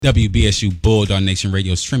WBSU Bulldog Nation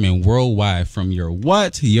Radio, streaming worldwide from your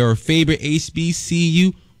favorite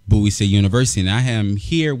HBCU, Bowie State University. And I am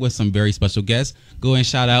here with some very special guests. Go ahead and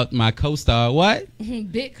shout out my co-star,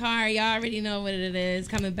 Big Car, y'all already know what it is.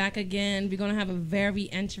 Coming back again. We're going to have a very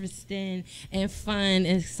interesting and fun,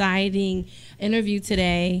 exciting interview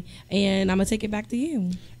today. And I'm going to take it back to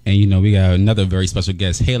you. And you know, we got another very special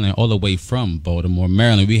guest hailing all the way from Baltimore,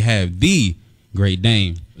 Maryland. We have the Great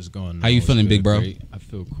Dame. What's going on? How you feeling, big bro? Great. I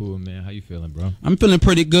feel cool, man. How you feeling, bro? I'm feeling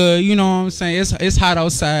pretty good. You know what I'm saying? It's hot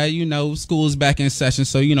outside. You know, school's back in session,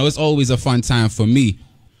 so you know it's always a fun time for me.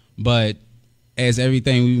 But as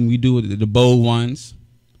everything we do the bold ones,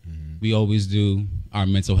 we always do our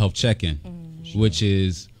mental health check-in, which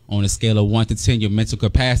is on a scale of 1 to 10, your mental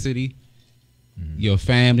capacity, your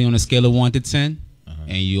family on a scale of 1 to 10,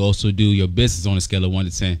 and you also do your business on a scale of 1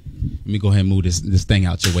 to 10. Let me go ahead and move this thing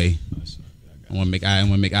out your way. I want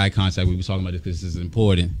to make eye contact. We were talking about this because this is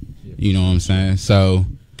important. You know what I'm saying? So,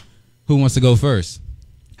 who wants to go first?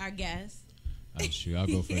 Our guest. I'll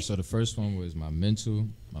go first. So the first one was my mental.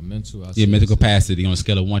 Your mental capacity on a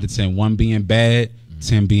scale of 1 to 10. 1 being bad,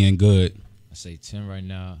 10 being good. I say 10 right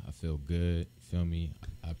now. I feel good. Feel me?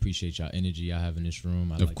 I appreciate y'all energy y'all have in this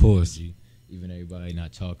room. Of course. Even everybody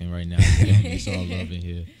not talking right now. It's all love in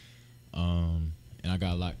here. And I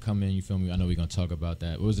got a lot coming. You feel me? I know we're gonna talk about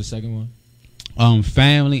that. What was the second one?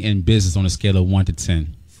 Family and business on a scale of 1 to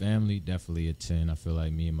 10. Family, definitely a 10. I feel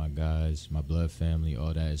like me and my guys, my blood family,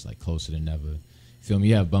 all that is like closer than ever. Feel me?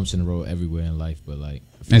 You have bumps in the road everywhere in life, but like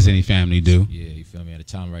as any family do. Yeah, you feel me? At a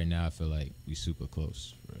time right now, I feel like we super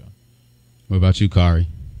close, for real. What about you, Kari?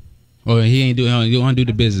 Oh, he ain't doing. You want to do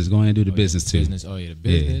the business? Go ahead and do the business too. The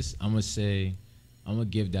business. Yeah. I'm gonna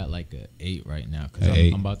give that like a 8 right now because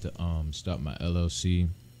I'm about to start my LLC.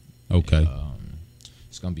 Okay. And,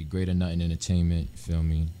 it's gonna be Greater Nothing Entertainment. Feel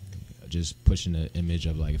me? Just pushing the image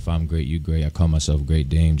of like if I'm great, you great. I call myself Great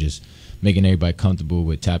Dame. Just making everybody comfortable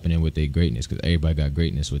with tapping in with their greatness because everybody got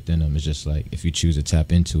greatness within them. It's just like if you choose to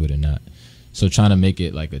tap into it or not. So trying to make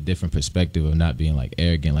it like a different perspective of not being like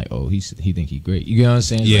arrogant, like he think he great. You get what I'm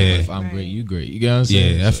saying? Yeah. Like, if I'm great, you great. You get what I'm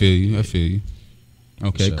saying? Yeah, I feel you.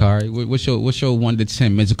 Okay, Kari, what's your 1 to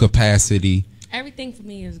 10 mental capacity? Everything for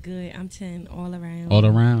me is good. I'm 10 all around. All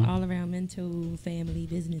around? All around, mental, family,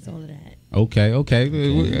 business, all of that. Okay.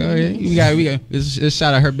 We got. Let's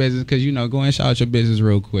shout out her business because you know. Go and shout out your business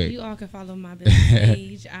real quick. You all can follow my business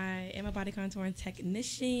page. I am a body contouring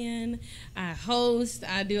technician. I host.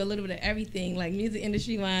 I do a little bit of everything, like music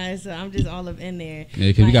industry wise. So I'm just all up in there.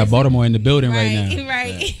 Yeah, because we got Baltimore in the building right now.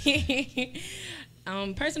 Right.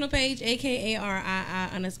 Personal page,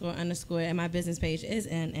 AKARII__, and my business page is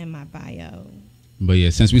in my bio. But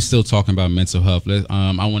yeah, since we're still talking about mental health,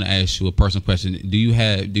 I want to ask you a personal question. Do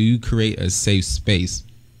you create a safe space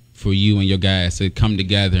for you and your guys to come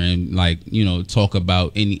together and like, you know, talk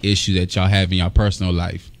about any issue that y'all have in your personal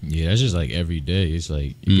life? Yeah, that's just like every day. It's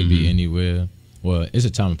like you could be anywhere. Well, it's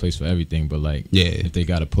a time and place for everything, but like if they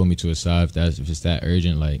gotta pull me to a side, if it's that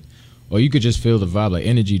urgent, like. Or you could just feel the vibe. Like,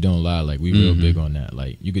 energy don't lie. Like, we real big on that.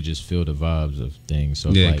 Like, you could just feel the vibes of things.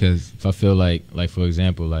 So, if I feel like, for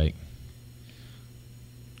example, like,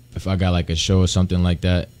 if I got, like, a show or something like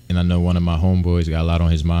that, and I know one of my homeboys got a lot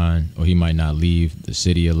on his mind, or he might not leave the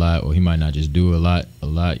city a lot, or he might not just do a lot,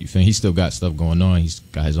 you feel me? He still got stuff going on. He's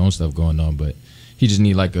got his own stuff going on, but he just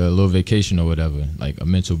need, like, a little vacation or whatever, like, a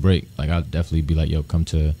mental break. Like, I'll definitely be like, yo, come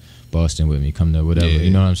to Boston with me. Come to whatever. Yeah. You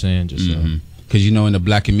know what I'm saying? Just because, you know, in the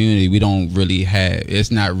black community, we don't really have, we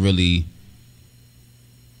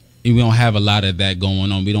don't have a lot of that going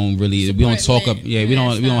on. We don't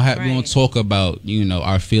talk about, you know,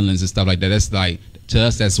 our feelings and stuff like that. That's like, to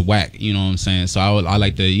us, that's whack. You know what I'm saying? So I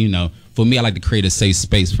like to, you know, for me, I like to create a safe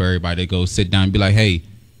space for everybody to go sit down and be like, hey,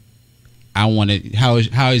 how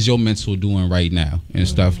is your mental doing right now and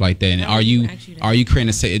stuff like that? And are you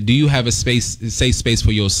creating do you have a safe space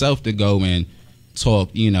for yourself to go and talk,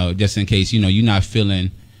 you know, just in case, you know, you're not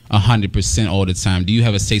feeling 100% all the time? Do you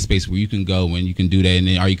have a safe space where you can go and you can do that? And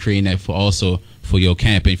then are you creating that for your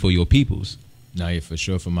campaign, for your peoples? Nah, yeah, for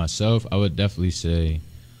sure. For myself, I would definitely say,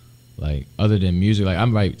 like, other than music, like, I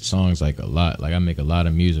write songs like a lot. Like, I make a lot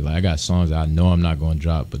of music. Like, I got songs that I know I'm not going to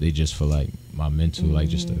drop, but they just for like my mental, like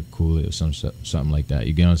just to cool it or something like that.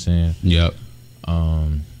 You get what I'm saying? Yep.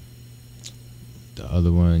 The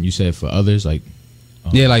other one you said for others, like.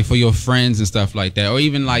 Yeah, like for your friends and stuff like that, or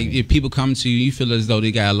even like if people come to you, you feel as though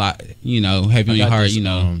they got a lot, you know, heavy on your heart, you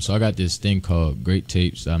know. So I got this thing called Great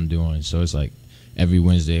Tapes that I'm doing. So it's like every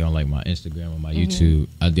Wednesday on like my Instagram or my YouTube,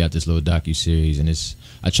 I got this little docu-series, and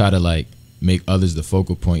I try to like make others the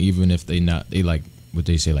focal point, even if they like what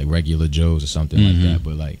they say, like regular Joes or something like that.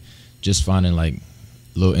 But like just finding like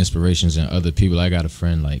little inspirations in other people. I got a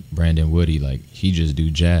friend like Brandon Woody, like he just do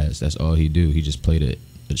jazz. That's all he do. He just play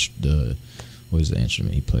the what is the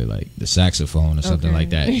instrument? He play like the saxophone or something like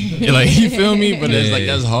that. Like you feel me? But it's like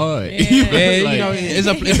that's hard. Yeah, Like, you know, it's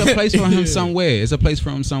a place for him somewhere. It's a place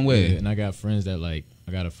for him somewhere. Yeah, and I got friends that like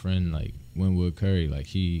I got a friend like Winwood Curry. Like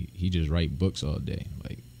he just write books all day.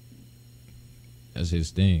 Like that's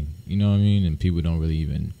his thing. You know what I mean? And people don't really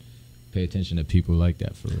even pay attention to people like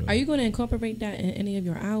that for real. Are you going to incorporate that in any of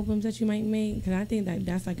your albums that you might make? Because I think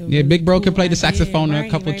that's like a Yeah, really Big Bro cool can play the idea. saxophone on a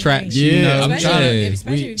couple tracks. Yeah, you know, I'm Especially trying if- to.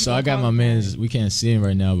 especially if So you I got my qualify. man's. We can't see him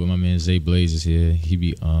right now, but my man Zay Blaze is here. He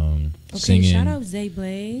be Okay, singing. shout out Zay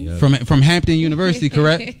Blaze. Yep. from Hampton University,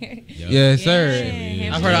 correct? Yep. Yes, sir.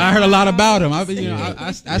 Yeah, I heard a lot about him. I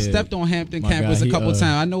Yeah. stepped on Hampton My campus guy, a he, couple times.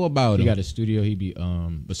 I know about He him. got a studio. He be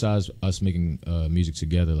besides us making music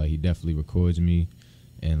together, like he definitely records me,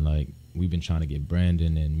 and like we've been trying to get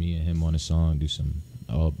Brandon and me and him on a song, do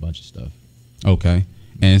a whole bunch of stuff. Okay.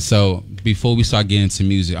 And so before we start getting into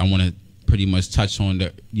music, I want to pretty much touch on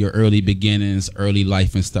your early beginnings, early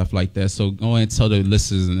life and stuff like that. So go ahead and tell the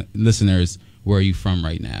listeners where are you from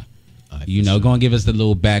right now. Alright, You for know, sure. go and give us the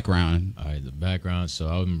little background. All right, the background. So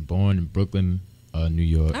I was born in Brooklyn, New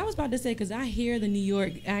York. I was about to say because I hear the New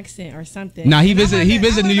York accent or something. Nah, he And I visit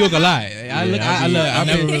wonder- New York a I lot. I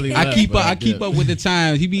never really left, keep but up. I I keep did. up with the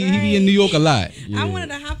times. He be in New York a lot. I wanted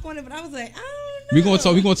to hop on it, but I was like, I don't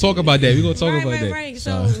know. We gonna talk about that. We gonna talk about that. Right.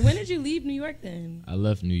 So when did you leave New York then? I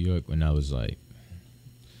left New York when I was like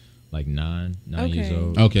 9 years Okay.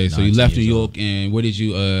 old. Okay, so 9, you 10 left New years York, old. and where did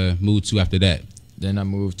you move to after that? Then I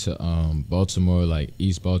moved to Baltimore, like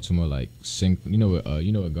East Baltimore, like you know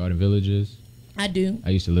what Garden Village is? I do.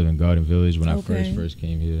 I used to live in Garden Village when Okay. I first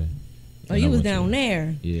came here. Oh, And you I was went to- down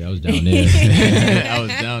there. Yeah, I was down there. I was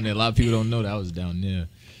down there. A lot of people don't know that I was down there.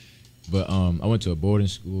 But I went to a boarding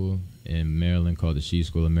school in Maryland called the She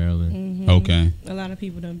School of Maryland. Okay, A lot of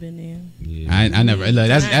people done been there. Yeah. I never. Look,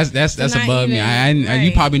 that's It's not above me. even- You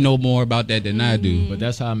right. probably know more about that than I do. But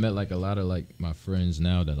that's how I met like a lot of like my friends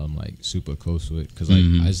now that I'm like super close with.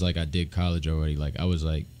 Cause like I did college already. Like I was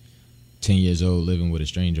like 10 years old living with a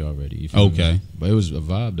stranger already. You feel Okay. me? But it was a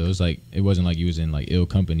vibe though. It's like it wasn't like you was in like ill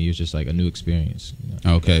company. It was just like a new experience. You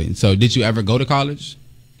know? Okay, so did you ever go to college?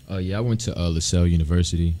 Yeah, I went to LaSalle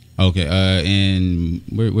University. Okay, and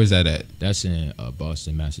where's that at? That's in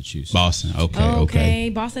Boston, Massachusetts. Boston. Okay, Okay. okay.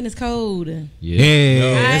 Boston is cold. Yeah,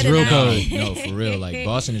 No, that's I real did cold. No, for real. Like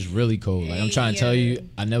Boston is really cold. Like I'm trying to tell Yeah. you,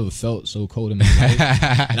 I never felt so cold in my life.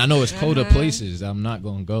 And I know it's colder places. I'm not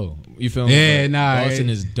gonna go. You feel me? Yeah, But nah, Boston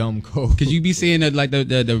it- is dumb cold. Cause you be seeing that like the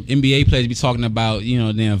NBA players be talking about the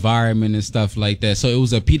environment and stuff like that. So it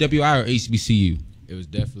was a PWI or HBCU. It was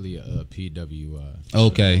definitely a PWI.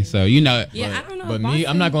 Okay, so Yeah, But, I don't know. but if me, Boston-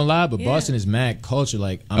 I'm not gonna lie, but Yeah. Boston is mad culture.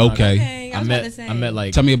 Like I'm not Okay. gonna- Okay, I was about to say. I met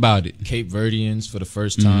like tell me about it. Cape Verdeans for the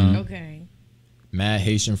first time. Okay. Mad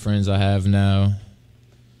Haitian friends I have now.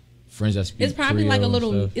 Friends that speak It's probably Creole like a and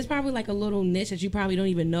little. stuff. It's probably like a little niche that you probably don't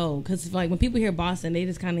even know, because like when people hear Boston, they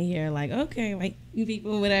just kind of hear like, okay, like you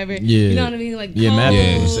people, whatever. Yeah. You know what I mean? Like Yeah, mad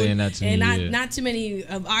people cold, was saying that to me, and yeah. not too many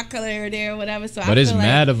of our color there or whatever. So, But I it's feel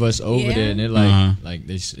mad like, of us over Yeah. there, and they're like, Uh-huh.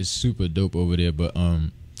 it's super dope over there. But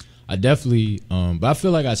I definitely, but I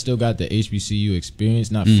feel like I still got the HBCU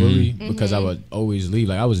experience, not fully, because I would always leave.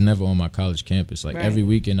 Like I was never on my college campus. Like Right. every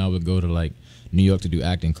weekend, I would go to like New York to do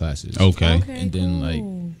acting classes. Okay. Okay, and then cool. like,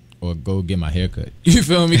 or go get my hair cut. You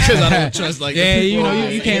feel me? Because I don't trust like Yeah, the you people. know,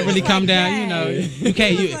 you can't really Like come down. that. You know, you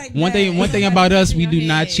can't. It was like One that. thing about us, we do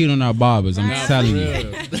not cheat on our barbers. I'm Right. telling For you.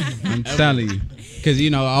 real. I'm telling you.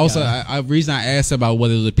 Because, also, I reason I asked about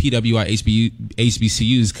whether it was a PWI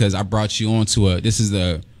HBCUs, because I brought you on to this is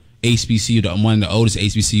the HBCU, one of the oldest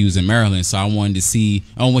HBCUs in Maryland. So I wanted to see,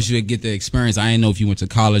 I want you to get the experience. I didn't know if you went to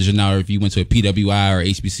college or not, or if you went to a PWI or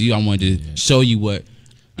HBCU. I wanted to show you what,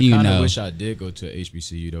 I kind of wish I did go to a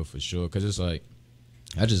HBCU though, for sure, because it's like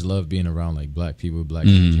I just love being around like black people, black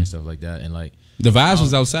teachers and stuff like that, and like The vibes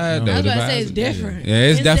was outside, I though. I was The about to say vibes- it's different. Yeah,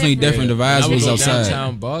 it's definitely different. The when vibes I would was go outside.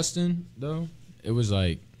 downtown Boston though, it was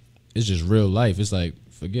like it's just real life. It's like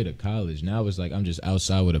forget a college. Now it's like I'm just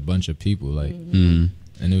outside with a bunch of people, like, and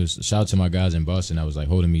it was shout out to my guys in Boston that was like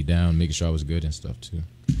holding me down, making sure I was good and stuff too.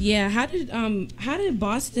 Yeah. How did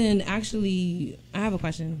Boston actually? I have a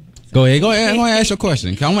question. Go ahead. I'm gonna ask your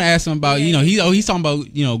question. 'Cause I want to ask him about he's talking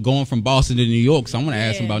about going from Boston to New York. So I want to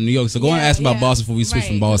ask him about New York. So go and ask about Boston before we switch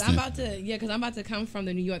from Boston. Because I'm about to come from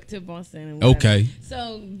the New York to Boston. And whatever. Okay.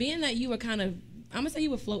 So being that you were kind of, I'm gonna say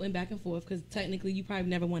you were floating back and forth, because technically you probably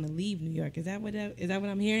never want to leave New York. Is that what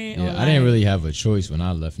I'm hearing? Yeah, Or I didn't like- really have a choice when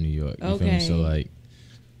I left New York. You feel me? So Okay. like,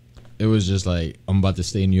 it was just like I'm about to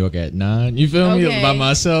stay in New York at 9. You feel me? Okay. By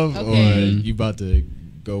myself, Okay. or you about to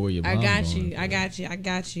go where your I mom's got going. you. I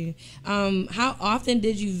got you. How often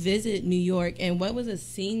did you visit New York, and what was the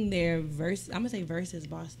scene there? I'm gonna say versus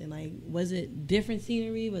Boston. Like, was it different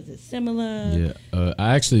scenery? Was it similar? Yeah,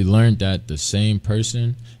 I actually learned that the same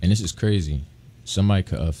person, and this is crazy. Somebody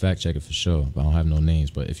could fact check it for sure. But I don't have no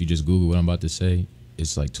names, but if you just Google what I'm about to say,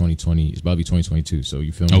 it's like 2020. It's about to be 2022. So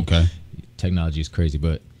you feel me? Okay. Technology is crazy,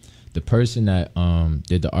 but the person that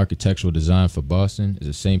did the architectural design for Boston is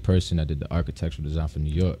the same person that did the architectural design for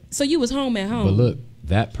New York. So you was home at home. But look,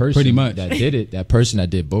 that person Pretty much. that did it, that person that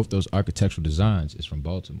did both those architectural designs is from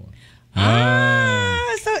Baltimore.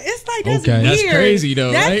 So it's like that's Okay. weird. That's crazy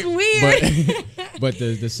though, That's right? weird. But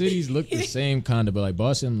the cities look the same kind of, but like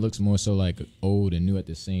Boston looks more so like old and new at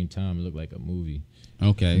the same time. It looked like a movie.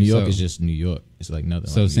 Okay. New York is just New York. It's like nothing.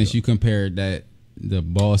 So like since you compared the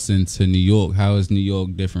Boston to New York, how is New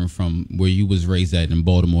York different from where you was raised at in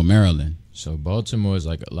Baltimore, Maryland? So Baltimore is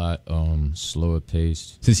like a lot slower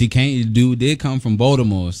paced. Since he did come from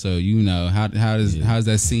Baltimore, so you know how's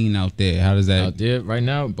that scene out there? How does that Out there right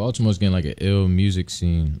now, Baltimore's getting like an ill music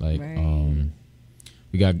scene. Like Right.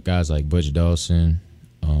 we got guys like Butch Dawson,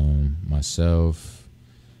 myself,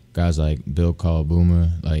 guys like Bill Call Boomer,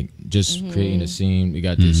 like just creating a scene. We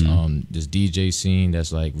got this this DJ scene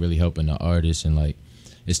that's like really helping the artists, and like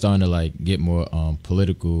it's starting to like get more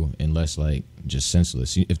political and less like just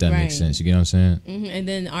senseless, if that makes Right. sense. You get what I'm saying? And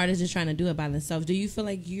then artists just trying to do it by themselves. Do you feel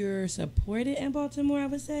like you're supported in Baltimore, I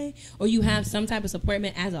would say? Or you have some type of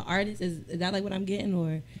supportment as an artist? Is that like what I'm getting?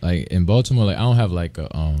 Or Like in Baltimore, like I don't have like a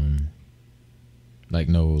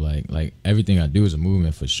like everything I do is a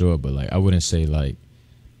movement for sure, but like I wouldn't say like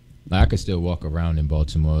I could still walk around in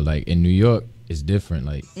Baltimore. Like in New York, it's different.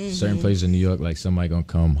 Like certain places in New York, like somebody gonna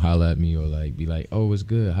come holler at me or like be like, "Oh, what's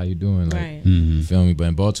good? How you doing?" Like, right. you feel me? But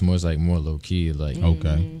in Baltimore, it's like more low key. Like,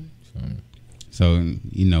 okay? feel me? So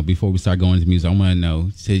you know, before we start going into music, I want to know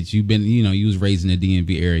since you've been, you was raised in the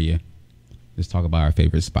DMV area. Let's talk about our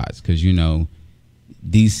favorite spots because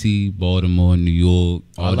DC, Baltimore, New York,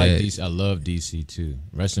 all I like that. DC. I love DC too.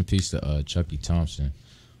 Rest in peace to Chucky Thompson.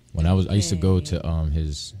 When I used to go to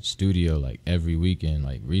his studio like every weekend,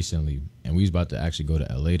 like recently, and we was about to actually go to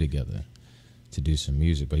LA together to do some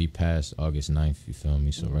music, but he passed August 9th, you feel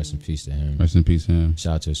me? So rest in peace to him. Rest in peace, him.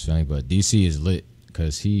 Shout out to his family. But DC is lit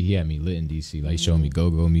because he had me lit in DC. Like he showed me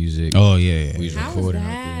go-go music. Oh yeah. We was How was recording out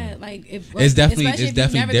that? there. Like, It's definitely especially if you've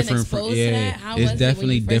never been different from exposed to that, how was it's it when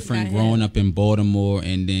definitely you first different got growing hit? up in Baltimore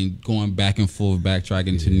and then going back and forth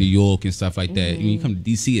backtracking to New York and stuff like that. When you come to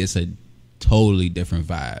DC, it's a totally different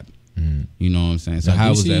vibe. You know what I'm saying? So Now, how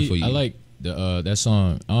was DC, that for you? I like the that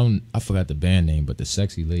song. I forgot the band name, but the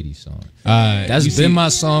Sexy Lady song. That's That's been my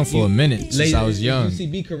song for a minute since I was young.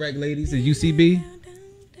 UCB, correct, ladies? Is UCB?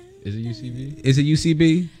 Is it UCB? Is it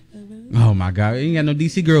UCB? Oh my God, ain't got no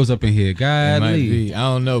DC girls up in here. It might Godly. be. I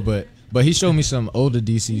don't know, but he showed me some older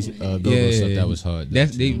DC go-go stuff that was hard.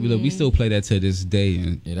 Look, we still play that to this day.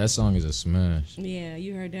 And Yeah, that song is a smash. Yeah,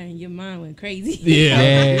 you heard that and your mind went crazy.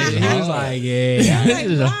 yeah, he was like,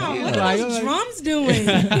 yeah. Wow, what are those drums doing?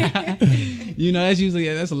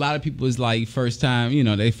 That's a lot of people's like first time,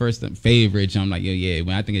 they first favorite. I'm like, yeah.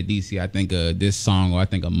 When I think of DC, I think of this song, or I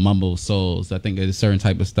think of Mumble Souls. I think of a certain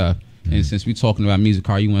type of stuff. And since we're talking about music,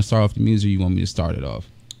 Carl, you want to start off the music? Or you want me to start it off?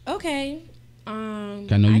 Okay.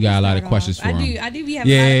 I know you got a lot of questions for him. I do. We have a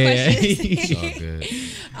lot of questions. It's all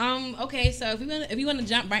good. Okay, so if you want to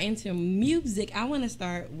jump right into music, I want to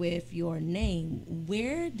start with your name.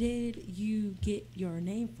 Where did you get your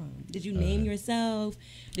name from? Did you name yourself?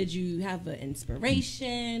 Did you have an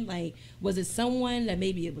inspiration? Like, was it someone that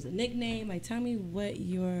maybe it was a nickname? Like, tell me what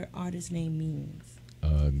your artist name means.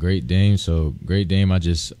 Great Dame. So Great Dame, I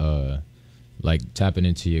just like tapping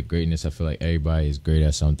into your greatness. I feel like everybody is great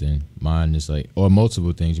at something. Mine is like, or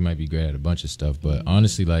multiple things. You might be great at a bunch of stuff, but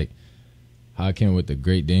honestly, like how I came with the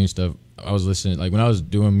Great Dame stuff, I was listening, like when I was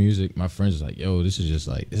doing music, my friends was like, yo, this is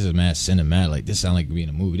mad cinematic. Like this sound like being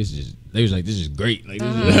a movie. They was like, this is great. Like,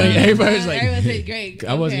 this is, like everybody was like, everyone said great.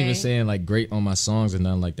 I wasn't even saying like great on my songs and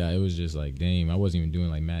nothing like that. It was just like, damn, I wasn't even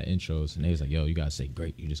doing like mad intros. And they was like, yo, you gotta say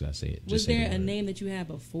great. You just gotta say it. Was there a name that you had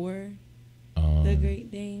before the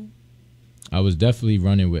Great Dame? I was definitely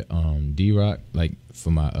running with D-Rock, like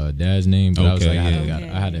for my dad's name, but I was like, I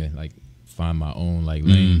had to like find my own like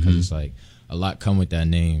lane because it's like a lot come with that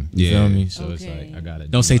name. You feel me? So it's like I gotta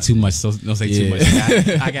don't say too much. Don't say too much.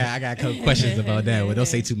 I got a couple questions about that, but don't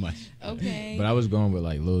say too much. Okay. But I was going with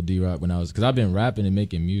like Lil D-Rock because I've been rapping and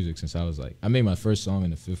making music since I was like, I made my first song in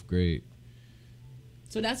the 5th grade.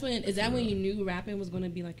 So is that when you knew rapping was going to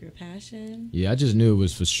be like your passion? Yeah, I just knew it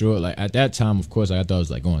was for sure. Like at that time, of course, like, I thought it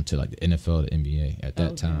was like going to like the NFL, the NBA at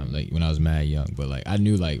that time, like when I was mad young. But like I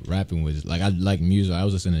knew like rapping was like I like music. I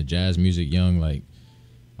was listening to jazz music young. Like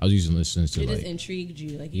I was using listening to it like just intrigued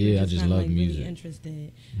you. Like I just love music. Really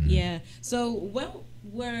interested. Yeah. So what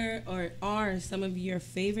were or are some of your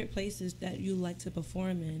favorite places that you like to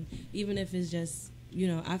perform in, even if it's just, you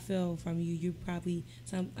know, I feel from you probably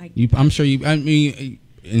some like I'm sure you. I mean,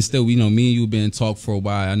 and still, you know, me and you been in talk for a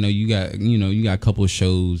while. I know you got a couple of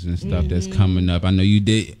shows and stuff that's coming up. I know you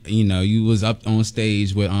did. You know, you was up on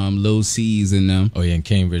stage with Lil C's and them. Oh yeah, in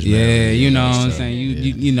Cambridge. Yeah, Maryland. you know what I'm saying.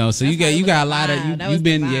 You know, so that's you got a lot of you've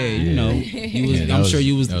been you know. I'm sure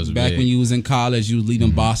you was back big. when you was in college. You was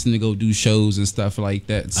leaving Boston to go do shows and stuff like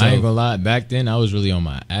that. So I ain't gonna lie. Back then, I was really on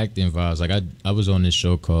my acting vibes. Like I was on this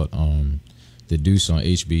show called The Deuce on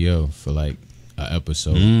HBO for like an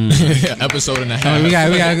episode, episode and a half. we got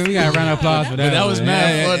a round of applause for that. But that was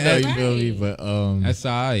mad fun though. You right. feel me? But that's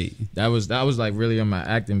all right. that was like really on my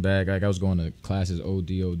acting bag. Like I was going to classes OD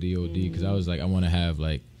because I was like I want to have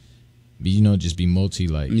like just be multi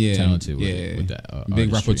talented with that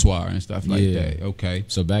big artistry. repertoire and stuff like that. Okay.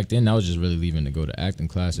 So back then I was just really leaving to go to acting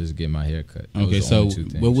classes, get my hair cut. That Okay, was the so only two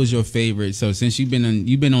things. what was your favorite? So since you've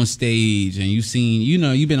been on stage and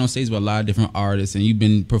you've been on stage with a lot of different artists and you've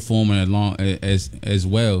been performing along as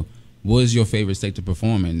well. What is your favorite state to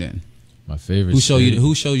perform in then? My favorite.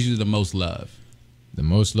 Who shows you the most love? The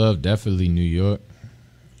most love, definitely New York.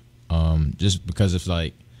 Just because it's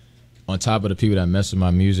like on top of the people that mess with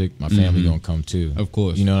my music, my family gonna come too. Of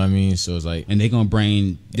course. You know what I mean? So it's like, and they gonna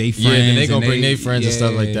bring their friends. Yeah, and they gonna bring their friends and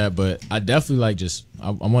stuff like that. But I definitely like I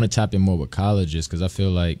want to tap in more with colleges because I feel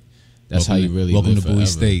like that's how you really welcome live to Bowie forever.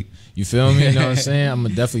 State. You feel me? You know what I'm saying? I'm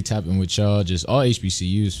gonna definitely tap in with y'all. Just all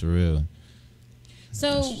HBCUs for real.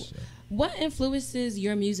 So, what influences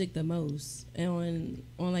your music the most on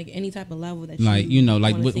like any type of level that like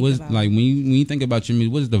what was about? like when you think about your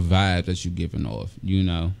music, what's the vibe that you giving off? You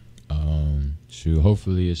know. Shoot,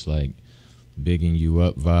 hopefully it's like bigging you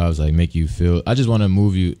up vibes, like make you feel. I just want to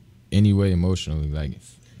move you anyway emotionally, like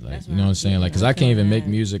you know what I'm saying, like because I can't even make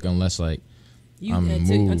music unless like I'm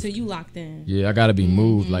moved until you locked in. Yeah, I gotta be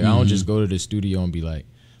moved. Like I don't just go to the studio and be like,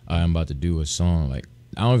 I'm about to do a song. Like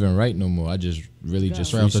I don't even write no more. I just really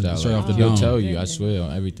just freestyle. Straight off the He'll dome. tell you, I swear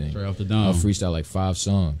on everything. Straight off the dome. I'll freestyle like 5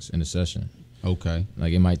 songs in a session. Okay.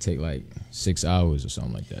 Like it might take like 6 hours or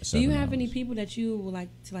something like that. Do you 7 have hours. any people that you would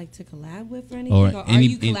like to collab with or anything? Or Or are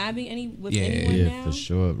you collabing with anyone Yeah, now? for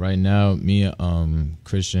sure. Right now, me and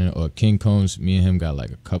Christian or King Combs, me and him got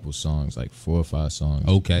like a couple songs, like 4 or 5 songs.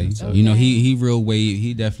 Okay. Okay. You know he real wave.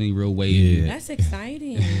 He definitely real wave. Yeah. That's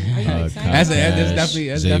exciting. Are you excited? That's Zay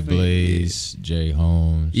definitely- Blaze, Jay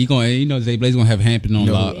Holmes. Zay Blaze gonna have Hampton on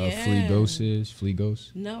You know lock. who Flea Ghost is? Flea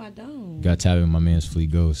Ghost? No, I don't. Got tapping my man's Flea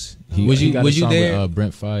Ghost. Was you got a song there? With,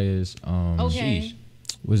 Brent Fires. Okay.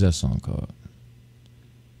 What's that song called?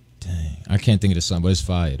 Dang, I can't think of the song, but it's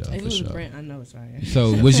fire though. If it For was sure. Brent, I know it's fire.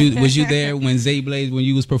 So was you there when Zay Blaze when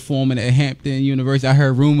you was performing at Hampton University? I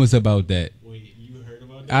heard rumors about that. Wait, you heard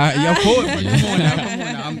about that? Yeah, of course. But come on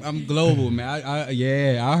now. I'm global, man.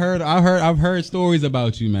 I've heard stories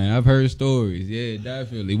about you, man. I've heard stories. Yeah,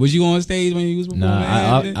 definitely. Was you on stage when you was performing? at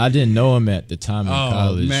Hampton? I didn't know him at the time in Oh,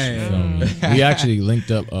 college. man. You feel me? We actually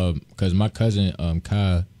linked up because my cousin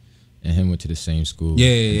Kai and him went to the same school. Yeah,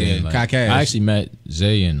 And then, Kai Cash. I actually met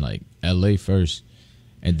Zay in like LA first,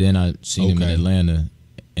 and then I seen him in Okay. Atlanta,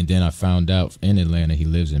 and then I found out in Atlanta he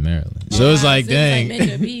lives in Maryland. So it's like, dang. meant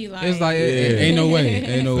to be, like, It's like ain't no way,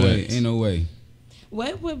 ain't no way.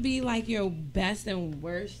 What would be like your best and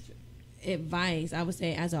worst advice, I would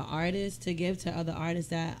say, as an artist to give to other artists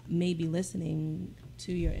that may be listening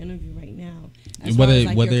to your interview right now? As far as,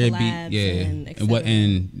 like, Whether your it be collabs and et cetera.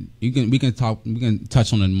 and we can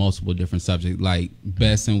touch on multiple different subjects like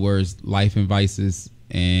best and worst life advices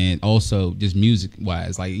and also just music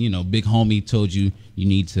wise, like big homie told you you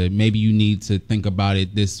need to think about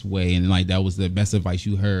it this way, and like that was the best advice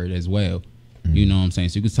you heard as well. You know what I'm saying?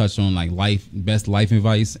 So you could touch on like best life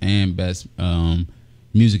advice and best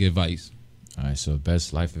music advice. All right, so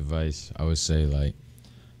best life advice, I would say like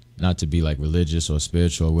not to be like religious or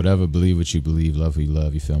spiritual or whatever, believe what you believe, love who you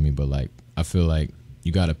love, you feel me? But like I feel like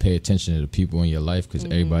you got to pay attention to the people in your life because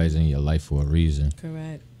everybody's in your life for a reason.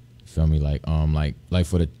 Correct. You feel me? Like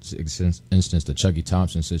for the instance, the Chucky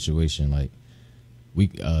Thompson situation, like we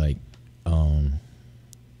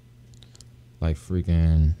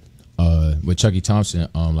freaking with Chucky Thompson,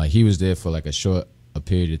 like he was there for like a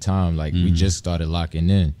period of time, like we just started locking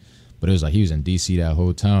in, but it was like he was in DC that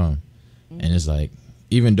whole time, and it's like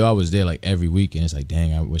even though I was there like every weekend, it's like,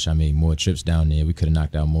 dang, I wish I made more trips down there. We could have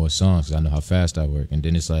knocked out more songs because I know how fast I work. And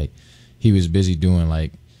then it's like he was busy doing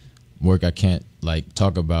like work I can't like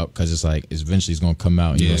talk about because it's like it's eventually it's gonna come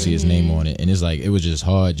out and you're gonna see his name on it. And it's like it was just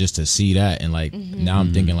hard just to see that. And like now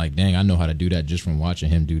I'm thinking like, dang, I know how to do that just from watching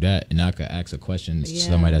him do that. And now I could ask a question to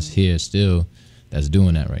somebody that's here still that's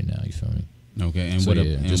doing that right now. You feel me? Okay, and So, what?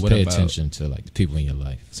 yeah, And just what pay about, attention to like the people in your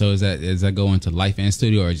life. So is that go into life and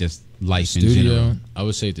studio or just life in Studio, general? I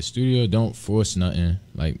would say the studio, don't force nothing.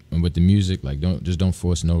 Like, and with the music, like don't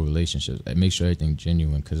force no relationships. Like, make sure everything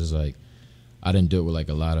genuine, because it's like I didn't deal with like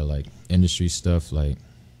a lot of like industry stuff. Like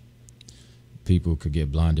people could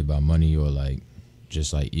get blinded by money or like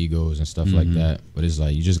just like egos and stuff like that. But it's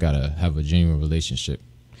like you just gotta have a genuine relationship.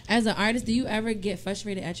 As an artist, do you ever get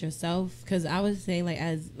frustrated at yourself? Because I would say, like,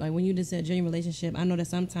 when you just said genuine relationship, I know that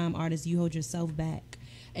sometimes artists, you hold yourself back.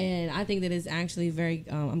 And I think that it's actually very,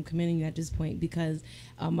 I'm commending you at this point because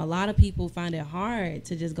a lot of people find it hard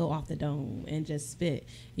to just go off the dome and just spit,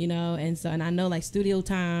 you know? And so, and I know like studio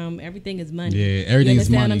time, everything is money. Yeah, everything's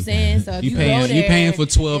you understand money. what I'm saying? So if you paying, go there, you paying for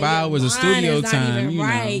 12 and your hours of line studio is not time. even You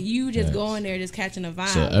right. know. You just go in there just catching a vibe.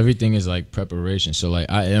 So everything is like preparation. So like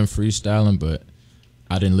I am freestyling, but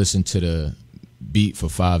I didn't listen to the beat for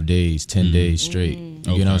 5 days, 10 days straight. You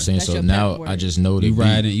know what I'm saying? That's so your now prep work. I just know the You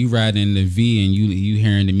beat. riding the V and you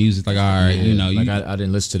hearing the music like all right, Yeah, you know. like You, I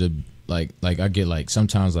didn't listen to the like I get like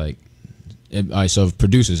sometimes like all right. So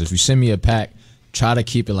producers, if you send me a pack, try to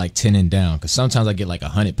keep it like 10 and down, because sometimes I get like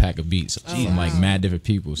 100 pack of beats from like mad different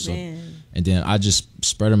people. So and then I just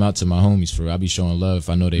spread them out to my homies for real. I be showing love. If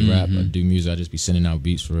I know they rap or do music, I just be sending out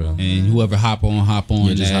beats for real. and whoever hop on.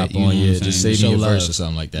 Yeah, just that, hop you know on. what Yeah, I'm just saying? say me a Show verse love. or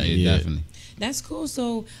something like that. Yeah, Yeah, definitely. That's cool.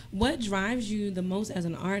 So what drives you the most as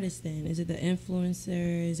an artist then? Is it the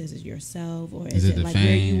influencers? Is it yourself? Or is it the like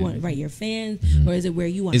where you fans? want, right, your fans? Or is it where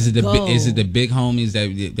you want Is to it the go? is it the big homies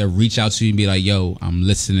that reach out to you and be like, yo, I'm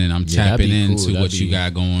listening, I'm Yeah, that'd tapping be cool. into That'd what you be-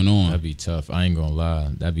 got going on? that'd be tough. I ain't gonna lie.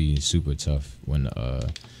 That'd be super tough when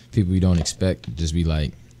people you don't expect just be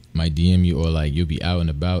like might DM you, or like you'll be out and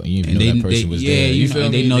about and you even know that person was yeah, there. you feel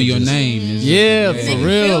and they me? know your just- name. It's- Yeah, Make for you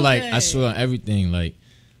real. feel Like good. I swear on everything. Like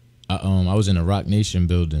I was in a Rock Nation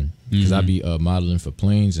building because I be modeling for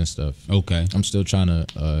planes and stuff. Okay. I'm still trying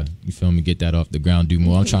to you feel me, get that off the ground, do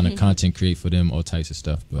more. I'm trying to content create for them, all types of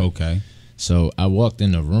stuff. But, Okay. so I walked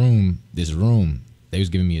in this room. They was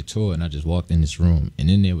giving me a tour, and I just walked in this room, and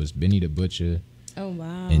in there was Benny the Butcher Oh,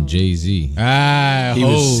 wow. and Jay-Z. Ah,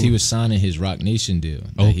 He was signing his Rock Nation deal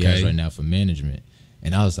that he has Okay. right now for management.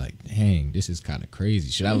 And I was like, dang, this is kind of crazy.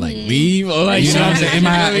 Should I like leave or like, You know what I'm saying?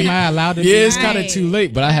 Am I allowed to? yeah, it's kind of Right. too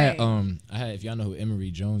late. But I had Right. if y'all know who Emery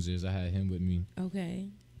Jones is, I had him with me. Okay.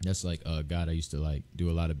 That's like a guy that used to like do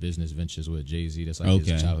a lot of business ventures with Jay-Z. That's like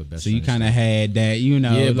Okay. his childhood best So you friend kind of and stuff. had that, you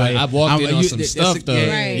know. Yeah, but like, I walked in on some that's stuff a- though. yeah.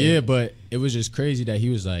 Right. Yeah, but it was just crazy that he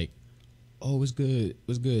was like, "Oh, what's good,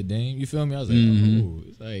 Dame?" You feel me? I was like, "Oh,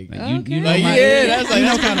 it's like, Like, Okay. you know, like my- yeah." That's like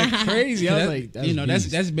that's kind of crazy. I was That- like, you know, beast.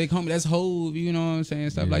 that's big homie, that's Hove, you know what I'm saying,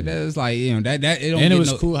 stuff like that. It's like, you know, that it don't And get it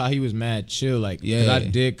was no, cool how he was mad chill. Like, Yeah. yeah, I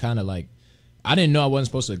did kind of like, I didn't know I wasn't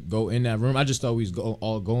supposed to go in that room. I just thought we was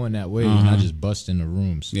all going that way, and I just bust in the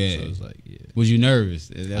room. So, Yeah. so it was like, yeah. Was you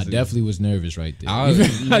nervous? I definitely was nervous right there. I'll be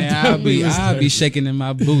was I'll be nervous. shaking in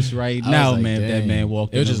my boots right I was now, like, man. If that dang. man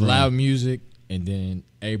walked It was in just the room. loud music, and then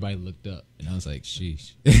everybody looked up, and I was like,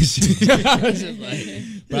 sheesh. I was just like,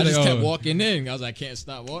 but I just kept walking in. I was like, I can't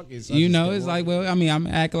stop walking. So I You just know, kept it's walking. like, well, I mean, I'm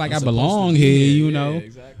acting like I'm I supposed to belong be here, here. you Yeah, know.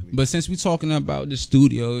 exactly. But since we're talking about the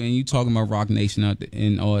studio and you talking about Rock Nation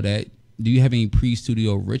and all that, do you have any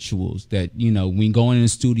pre-studio rituals that, you know, when going in the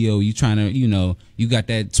studio, you trying to, you know, you got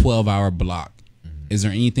that 12-hour block. Is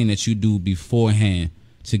there anything that you do beforehand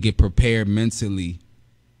to get prepared mentally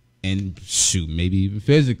and shoot, maybe even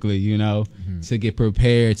physically, you know, to get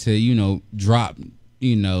prepared to, you know, drop,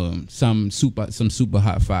 you know, some super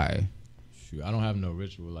hot fire? Shoot, I don't have no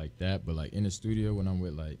ritual like that, but like in the studio when I'm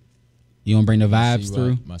with like You don't bring the my vibes CY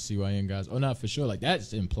through? my CYN guys. Oh, not for sure. Like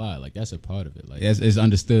that's implied. Like that's a part of it. Like It's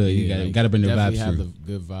understood. yeah, You like, gotta bring the definitely vibes have through. the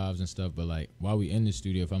good vibes and stuff. But like while we in the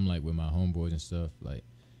studio, if I'm like with my homeboys and stuff, like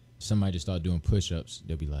somebody just start doing push-ups,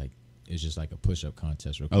 they'll be like, it's just like a push-up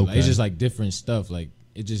contest real quick. Like, Okay. it's just like different stuff. Like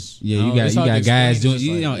it just Yeah, I you don't- got it's you hard to got explain. guys It's doing. just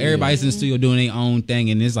You like, know, yeah. everybody's in the studio doing their own thing,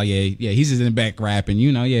 and it's like, yeah, he's just in the back rapping.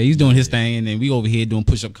 You know, yeah, he's doing his thing, and then we over here doing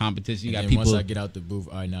push up competition. You And got then people. once I get out the booth,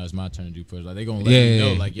 all right, now it's my turn to do push. Like they gonna let Yeah, me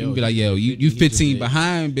know, like yo, you can be like, yo, you he just 15 did-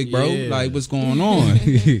 behind, big bro. Yeah. Like, what's going on?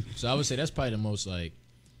 So I would say that's probably the most like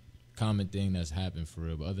common thing that's happened for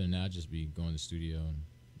real. But other than that, I just be going to the studio and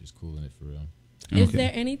just cooling it for real. Is Okay.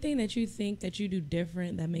 there anything that you think that you do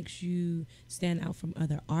different that makes you stand out from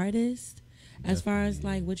other artists? as far as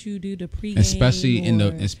like what you do to pregame, especially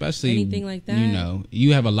anything like that? You know,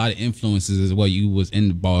 you have a lot of influences as well. You was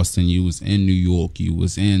in Boston, you was in New York, you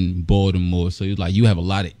was in Baltimore, so you have a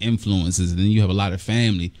lot of influences, and then you have a lot of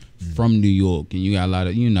family from New York, and you got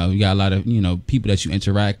a lot of people that you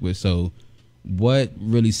interact with. So what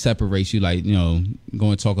really separates you? Like, go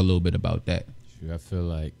and talk a little bit about that. Sure, I feel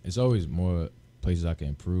like it's always more places I can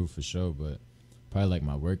improve for sure, but probably like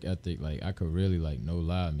my work ethic. Like I could really, like, no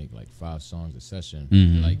lie, make like 5 songs a session.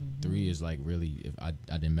 And, like 3 is like really if I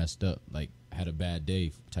didn't messed up, like I had a bad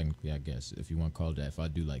day technically, I guess, if you want to call it that. If I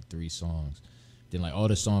do like 3 songs, then like all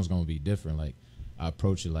the songs gonna be different. Like I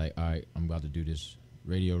approach it like, all right, I'm about to do this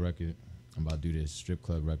radio record, I'm about to do this strip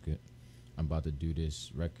club record, I'm about to do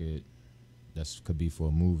this record that's could be for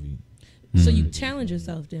a movie. So you challenge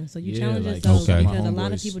yourself then. So you challenge like, yourself okay. because a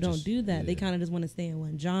lot of people don't do that. Yeah. They kind of just want to stay in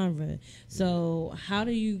one genre. So how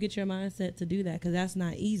do you get your mindset to do that? Because that's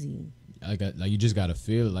not easy. Like you just gotta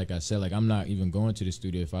feel it. Like I said, like I'm not even going to the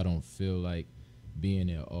studio if I don't feel like being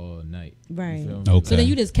there all night. Right. You feel me? Okay.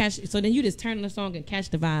 So then you just turn on the song and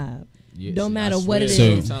catch the vibe. Yeah, Don't see, matter I what swear, it So-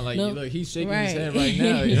 is. Sound like No. look, he's shaking Right. his head right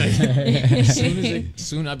now.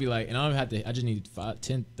 Soon I'll be like, and I don't have to. I just need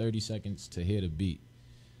 10, 30 seconds to hear the beat,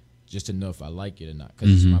 just to know if I like it or not.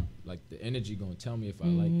 Because it's my like the energy gonna tell me if I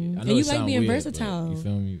like it. I know And you it like sound being weird, versatile. but you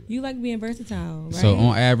feel me? You like being versatile, right? So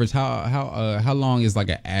on average, how long is like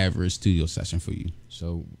an average studio session for you?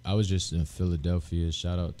 So I was just in Philadelphia.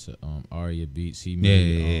 Shout out to Aria Beats. He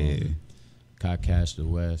made Kai Cash the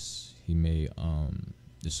West. He made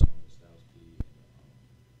the song.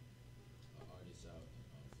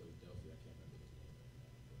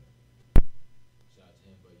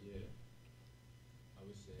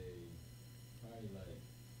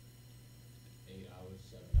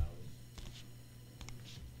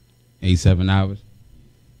 Eight, 7 hours.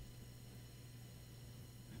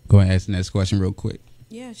 Go ahead and ask the next question real quick.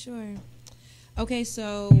 Yeah, sure. Okay,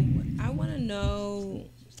 so I want to know,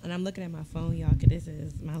 and I'm looking at my phone, y'all, because this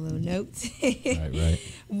is my little notes. Right.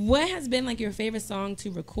 What has been like your favorite song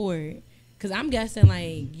to record? Because I'm guessing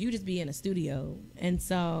like you just be in a studio, and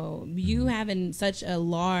so you having such a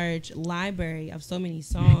large library of so many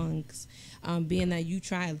songs, being that you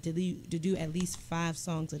try to do at least 5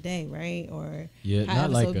 songs a day, right? Or Yeah, not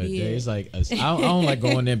like a day. It's like I don't like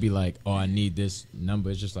going there and be like, oh, I need this number.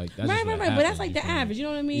 It's just like that's right. just what But that's happens, like you the feel me? average. You know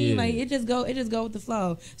what I mean? Yeah. Like it just go with the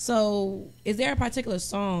flow. So, is there a particular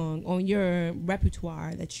song on your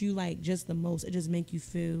repertoire that you like just the most? It just make you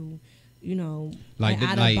feel, Like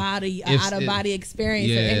out like, of body experience.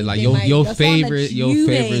 or Yeah, anything, like a your song that favorite you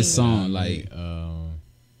favorite made. song. Like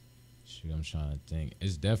Shoot, I'm trying to think.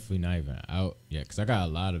 It's definitely not even out yet because I got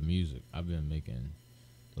a lot of music. I've been making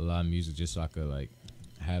a lot of music just so I could like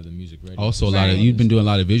have the music ready. also a lot of Right. you've been doing a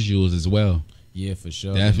lot of visuals as well. Yeah, for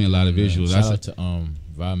sure. Definitely a lot of visuals. Shout That's out to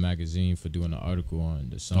Vibe Magazine for doing the article on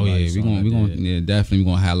the song. Oh yeah, we gonna definitely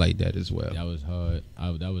gonna highlight that as well. That was hard.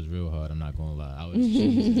 That was real hard. I'm not gonna lie. I was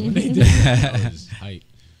when they did that, I was hyped.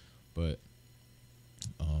 But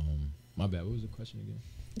my bad. What was the question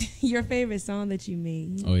again? Your favorite song that you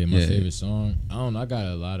made? Oh yeah, my Yeah. favorite song. I don't know. I got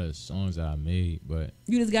a lot of songs that I made, but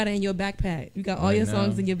You just got it in your backpack. You got all Right your now,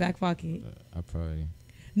 songs in your back pocket. I probably.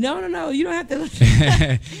 No. You don't have to.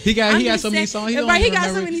 he got I'm so just many saying- songs. He right, don't he even got so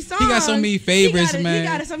remember. many songs. He got so many favorites, man. He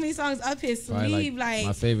got so many songs up his Probably sleeve. Like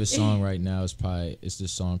my favorite song right now is probably it's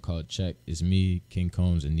this song called Check. It's me, King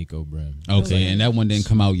Combs, and Nico Brim. Okay, and that one didn't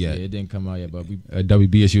come out Yeah, yet. it didn't come out yet, but we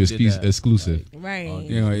WBSU did that, exclusive. like, right.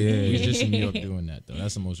 Yeah, we was yeah. just in New York doing that though.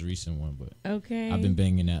 That's the most recent one, but Okay. I've been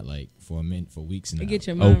banging that like for weeks now. Get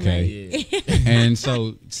your mind Okay. right. Yeah. And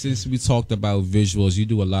so since we talked about visuals, you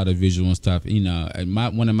do a lot of visual stuff.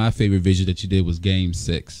 And one of my favorite visuals that you did was Game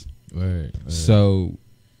 6. Word. So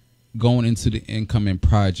going into the incoming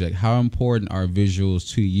project, how important are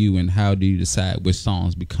visuals to you, and how do you decide which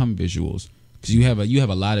songs become visuals? Because you have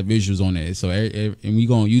a lot of visuals on there. So and we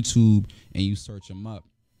go on YouTube and you search them up,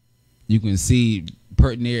 you can see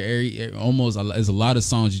pertinent almost there's a lot of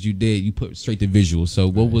songs that you did. You put straight to visuals. So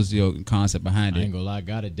what was your concept behind I it? ain't gonna lie, I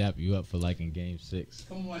gotta dap you up for liking Game 6.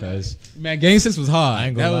 Cause Man, Game 6 was hard. I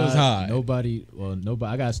ain't gonna lie, was hard. Nobody.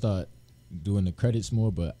 I gotta start doing the credits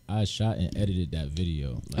more, but I shot and edited that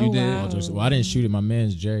video. Like, You did? all jokes- Well, I didn't shoot it. My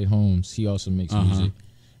man's Jerry Holmes. He also makes music.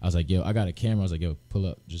 I was like, yo, I got a camera. I was like, yo, pull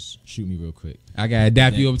up, just shoot me real quick. I gotta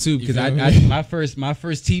adapt you up too, You because feel I me? my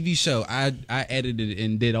first TV show I edited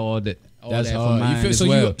and did all that. That's that hard. for You mine feel- as so you-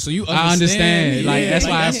 well. so you I understand. understand. Like Yeah, that's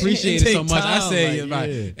like, why I that shit appreciate it so take much. I time, say like,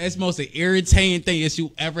 yeah. that's the most irritating thing that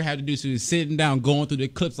you ever have to do. So you're sitting down, going through the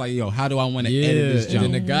clips, like, yo, how do I want to edit this and jump?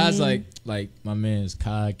 then the guys like my man's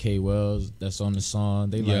Kai K Wells that's on the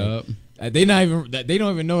song. They Yup. like They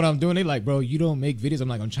don't even know what I'm doing. They like, bro, you don't make videos. I'm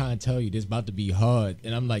like, I'm trying to tell you, this about to be hard.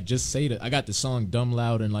 And I'm like, just say that. I got the song dumb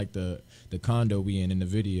loud in like the condo we in the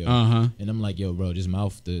video. And I'm like, yo, bro, just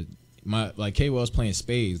mouth like K-Well's playing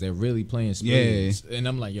spades. They're really playing spades. Yeah. And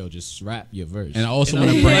I'm like, yo, just rap your verse. And I also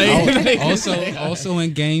want to bring also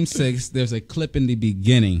in Game 6, there's a clip in the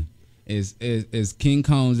beginning. Is King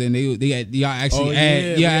Combs and y'all actually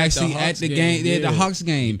at the game, the Hawks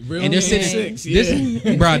game, Real and they're sitting.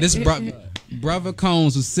 This brother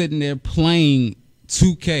Combs was sitting there playing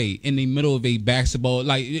 2K in the middle of a basketball.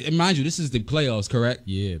 Like, mind you, this is the playoffs, correct?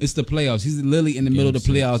 Yeah, it's the playoffs. He's literally in the middle of the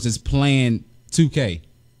playoffs, just playing 2K.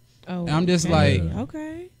 Oh, and I'm just like,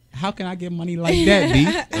 okay. How can I get money like that, B?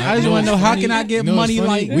 I just want to know how can I get money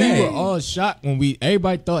like that? We were all shocked when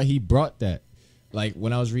everybody thought he brought that. Like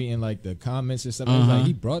when I was reading like the comments and stuff, I was like,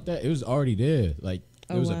 he brought that. It was already there. Like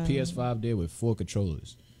there was a PS5 there with 4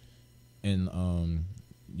 controllers, and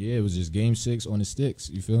yeah, it was just Game 6 on the sticks.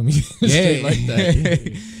 You feel me? Yeah, like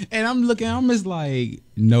that. And I'm just like,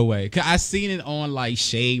 no way. Cause I seen it on like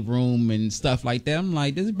Shade Room and stuff like that. I'm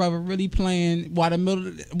like, this brother really playing while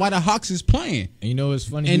the Hawks is playing. And you know what's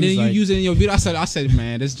funny? And then you use it in your video. I said,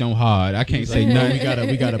 man, this jump hard. I can't say nothing.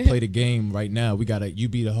 We gotta play the game right now. You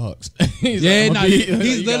be the Hawks. He's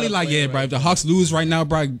literally like, yeah, bro. If the Hawks lose right now,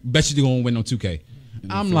 bro, I bet you they're gonna win on 2K.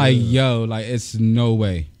 I'm like, yo, like it's no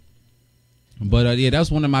way. But yeah,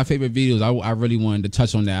 that's one of my favorite videos. I really wanted to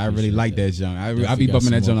touch on that. I really like that junk. I be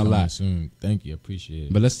bumping that junk a lot. Soon. Thank you, appreciate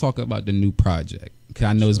it. But let's talk about the new project, cause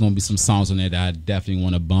I know there's gonna be some songs on there that I definitely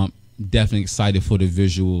want to bump. Definitely excited for the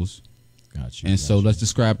visuals. Got you. And so let's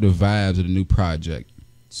describe the vibes of the new project.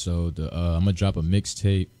 So I'm gonna drop a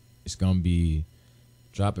mixtape. It's gonna be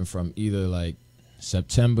dropping from either like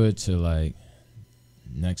September to like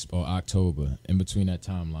next or October. In between that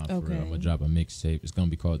timeline, for real. I'm gonna drop a mixtape. It's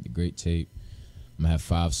gonna be called The Great Tape. I'm gonna have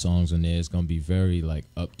 5 songs on there. It's gonna be very like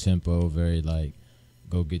up tempo, very like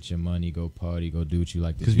go get your money, go party, go do what you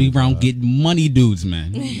like to do. Cause we around getting money dudes,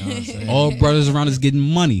 man. You know what I'm saying? All brothers around us getting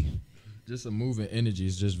money. Just a moving energy.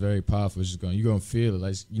 It's just very powerful. It's just you're gonna feel it.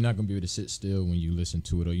 Like you're not gonna be able to sit still when you listen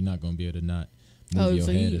to it, or you're not gonna be able to not move your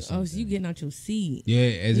head or something. So you getting out your seat. Yeah,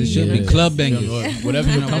 as it should be. Club bangers.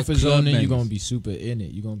 Whatever your comfort zone in, you're gonna be super in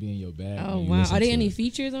it. You're gonna be in your bag. Oh wow. Are there any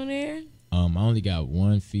features on there? I only got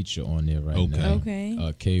 1 feature on there right now.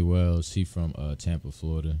 Okay. K Wells, he from Tampa,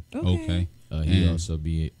 Florida. Okay. He also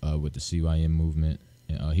be with the CYM movement.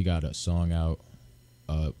 And he got a song out,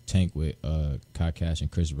 Tank with Kai Cash and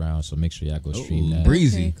Chris Brown. So make sure y'all go stream that.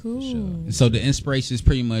 Breezy. Okay, cool. Sure. So the inspiration is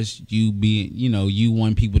pretty much you being, you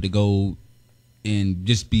want people to go and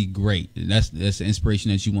just be great. That's the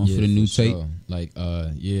inspiration that you want for the new tape. Sure. Like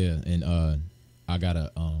and I got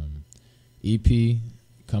a EP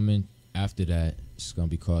coming after that. It's gonna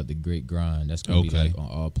be called The Great Grind. That's gonna be like on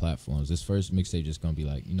all platforms. This first mixtape just gonna be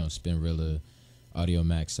like Spinrilla, Audio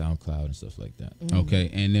Max, SoundCloud, and stuff like that. Okay,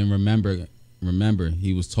 and then remember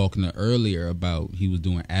he was talking earlier about he was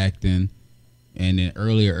doing acting. And then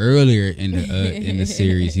earlier in the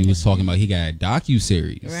series, he was talking about he got a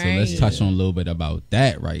docu-series. Right. So let's touch on a little bit about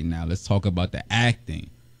that right now. Let's talk about the acting,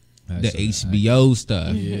 the HBO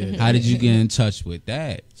stuff. Yeah. How did you get in touch with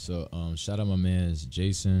that? So shout out my man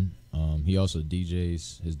Jason. He also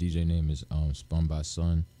DJs. His DJ name is Spun by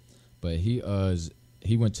Sun. But he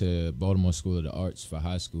went to Baltimore School of the Arts for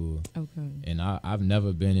high school. Okay. And I've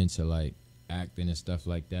never been into like acting and stuff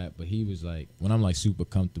like that, but he was like, when I'm like super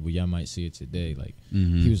comfortable, y'all might see it today, like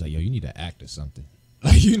he was like, yo, you need to act or something.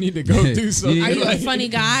 Like you need to go do something. Are you like, a funny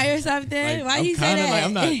guy or something? Like, Why you say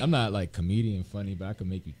that? Like, I'm not like comedian funny, but I can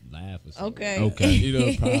make you laugh or something.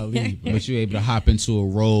 Okay. Probably. But you're able to hop into a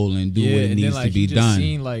role and do what it needs then, like, to be done.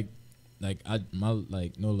 Seen,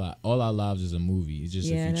 no lie, all our lives is a movie. It's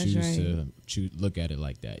just if you choose to look at it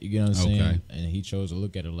like that. You get what I'm saying? And he chose to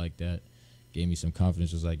look at it like that. Gave me some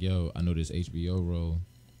confidence. Was like, yo, I know this HBO role.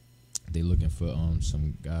 They looking for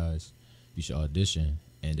some guys. You should audition.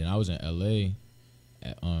 And then I was in LA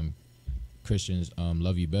at Christian's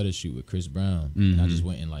Love You Better shoot with Chris Brown. And I just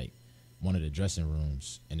went in like one of the dressing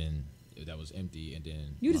rooms, and then that was empty. And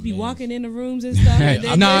then you just be walking in the rooms and stuff. My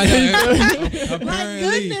goodness,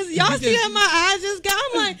 y'all see how my eyes just got?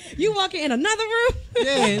 I'm like, you walking in another room?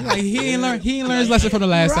 Yeah, like he ain't learned his lesson from the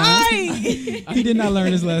last time. He did not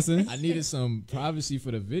learn his lesson. I needed some privacy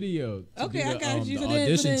for the video. Okay, I got you. The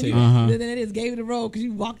audition tape. Then they just gave you the role because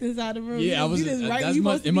you walked inside the room. Yeah, I was.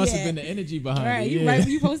 It must have been the energy behind it. Right, you right where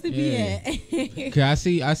you supposed to be at. Cause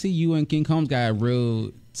I see you and King Combs got a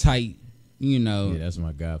real tight. Yeah, that's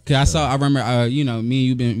my guy. Cause I remember,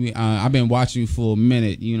 me and you I've been watching you for a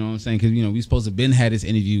minute. You know what I'm saying? Cause we supposed to been had this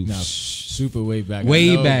interview super way back.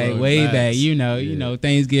 Way I know, back, bro, way facts. back. You Yeah. know,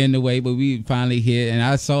 things get in the way, but we finally here. And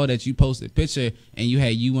I saw that you posted a picture and you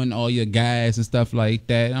had you and all your guys and stuff like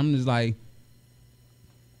that. I'm like,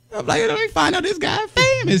 let me find out this guy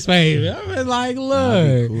famous. I'm just like, Nah, look.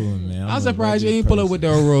 I be coolin', man. I'm a surprised you regular ain't pull up with the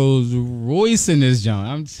person. Rolls Royce in this joint.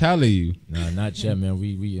 I'm telling you. Nah, not yet, man.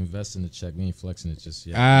 We invest in the check. We ain't flexing it just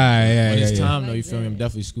yet. Yeah, When yeah, it's yeah. time, though, you Like feel me? I'm that.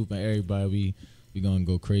 definitely scooping everybody. We gonna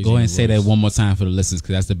go crazy. Go ahead in and the say that Royce. one more time for the listeners,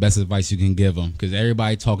 because that's the best advice you can give them. Because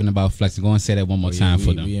everybody talking about flexing. Go ahead and say that one more Oh, yeah, time for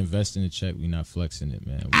we, them. We invest in the check. We not flexing it,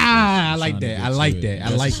 man. I We like trying to that. get I to like it. that.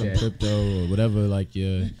 I Invest like in some that. crypto or whatever, like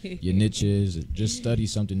your niche is. Just study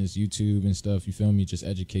something that's YouTube and stuff. You feel me? Just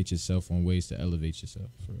educate yourself on ways to elevate yourself.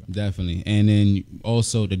 For real. Definitely. And then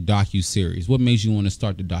also the docu-series. What made you want to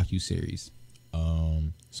start the docu-series?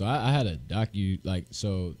 So I had a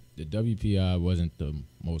so the WPI wasn't the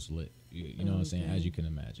most lit. You know what I'm saying? As you can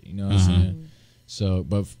imagine. You know what I'm saying? So,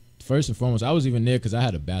 but first and foremost, I was even there because I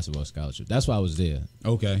had a basketball scholarship. That's why I was there.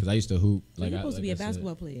 Okay. Because I used to hoop. You're supposed to be I a said.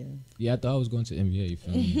 basketball player. Yeah, I thought I was going to the NBA. You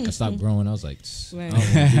feel me? I stopped growing. I was like, Right. I don't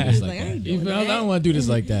want to do this Like, like I that. ain't You doing feel me? I that. don't want to do this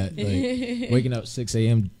like that. Like waking up 6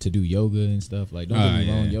 a.m. to do yoga and stuff. Like, don't get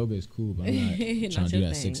me wrong, yeah. yoga is cool, but I'm not trying Not to do your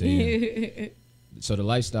that at thing. 6 a.m. So the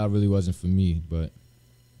lifestyle really wasn't for me. But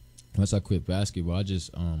once I quit basketball, I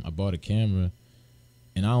just I bought a camera,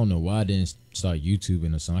 and I don't know why I didn't start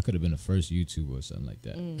YouTubing or something. I could have been the first YouTuber or something like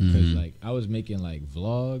that. Because like I was making like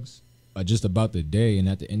vlogs just about the day, and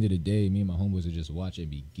at the end of the day, me and my homeboys would just watch it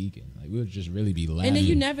and be geeking. Like we would just really be laughing. And then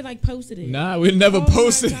you never like posted it. Nah, we never Oh my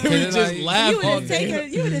posted God. it. We Cause just like, laugh You would all just day.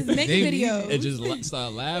 you would just make a video. And just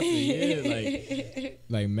start laughing, yeah,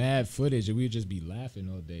 like mad footage, and we'd just be laughing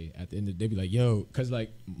all day. At the end of the day, be like, "Yo," because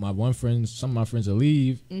like some of my friends will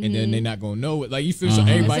leave, and then they not gonna know it. Like you feel so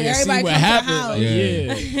everybody So can see everybody what come to the happened.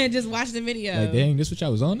 house. Like, yeah, Just watch the video. like dang, this what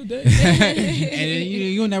y'all was on today. And then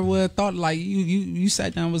you never would have thought, like, you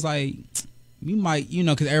sat down and was like, you might,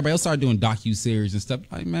 because everybody else started doing docu-series and stuff.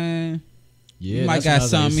 Like, man, Yeah, you might that's when I got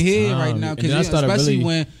was like, something it's here time. right now. And then I Because started especially really-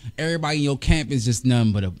 when everybody in your camp is just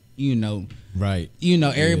nothing but right.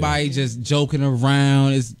 everybody just joking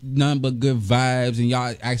around. It's nothing but good vibes, and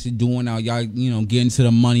y'all actually doing y'all getting to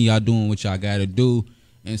the money, y'all doing what y'all got to do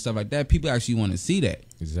and stuff like that. People actually want to see that.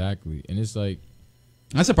 Exactly, and it's like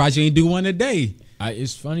I'm surprised you ain't do one today.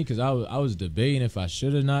 it's funny because I was debating if I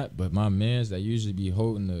should or not, but my man's that usually be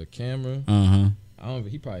holding the camera.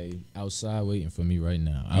 He probably outside waiting for me right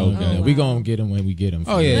now. I don't Okay. know. We gonna get him when we get him.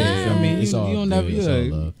 Oh yeah, You feel me? I mean, It's all you don't good. never, It's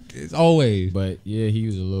all love. it's always. But yeah, he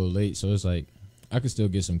was a little late, so it's like I could still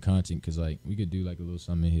get some content because like we could do like a little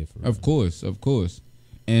something in here for. Of course.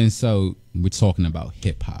 And so we're talking about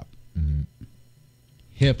hip hop. Mhm.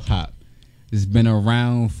 Hip hop has been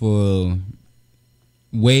around for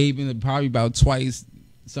probably about twice.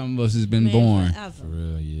 Some of us has been Man, born. forever. For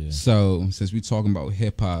real, yeah. So since we're talking about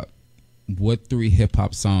hip hop, what 3 hip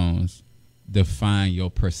hop songs define your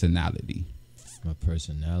personality? My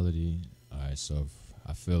personality. All right, so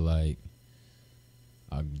I feel like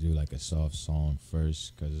I'll do like a soft song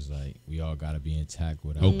first because it's like we all gotta be intact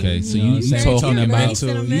with our Okay, so You know what I'm you saying? talking Talking about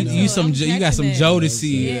mental, you got some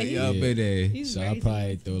Jodeci Yeah, up in there. He's So I'll very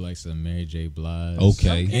probably throw like some Mary J. Blige.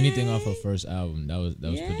 Okay. Anything off her first album that was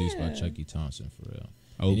produced by Yeah. Chucky Thompson for real.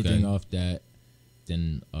 Okay. Anything off that,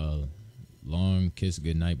 then Long Kiss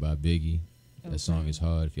Goodnight by Biggie. That song is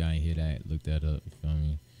hard. If y'all ain't hear that, look that up. You feel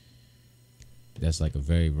me? That's like a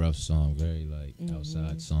very rough song, very like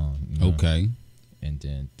outside song. You know? Okay. And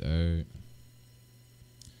then third,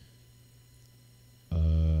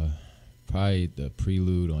 probably the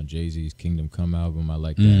prelude on Jay-Z's Kingdom Come album. I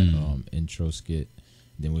like that intro skit.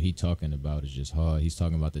 Then what he talking about is just hard. He's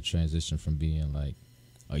talking about the transition from being like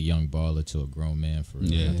a young baller to a grown man for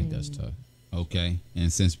real. Yeah. I think that's tough. Okay.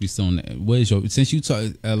 And since we still on that, what is since you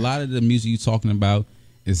talk a lot of the music you talking about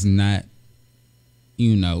is not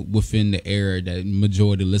within the era that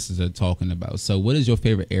majority of listeners are talking about. So what is your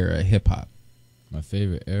favorite era of hip hop? My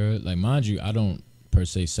favorite era, like mind you, I don't per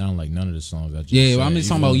se sound like none of the songs I just Yeah, said, well, I'm just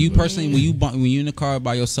talking feel about me? you But personally when you in the car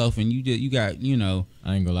by yourself and you got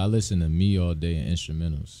I ain't gonna lie, I listen to me all day in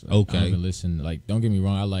instrumentals. Like, Okay. I don't even listen, like, don't get me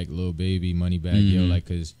wrong, I like Lil Baby, Moneybagg Yo, like,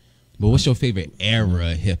 cause But what's your favorite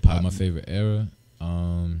era of hip hop? my favorite era,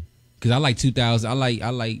 Because I like 2000. I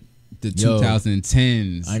like the Yo,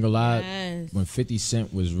 2010s. I ain't gonna lie, Yes. when 50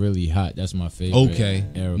 Cent was really hot, that's my favorite Okay.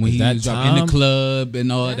 era. When 'Cause he that was up in the time- club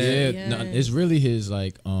and all that. Yeah, Yes. no, it's really his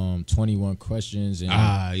like 21 Questions and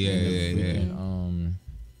Ah, yeah, and the yeah, yeah. freaking,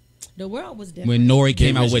 The world was different. when Nori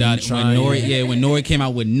came out Rich with Not Trying. when Nori came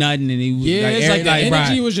out with nothing and he was Yeah, it's like the energy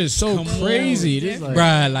right, was just so Come on. crazy. It's like,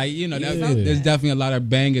 right, like you know, Yeah. there's definitely a lot of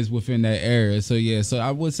bangers within that era. So yeah, so I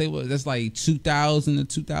would say that's like 2000 to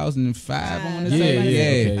 2005. I want to Yeah, say,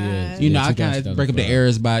 okay, yeah. You know, Yeah, I kind of 2005. break up the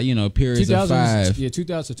eras by periods of 5. Yeah,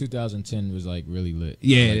 2000 to 2010 was like really lit.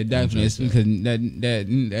 Yeah, like, definitely. It's enjoyed because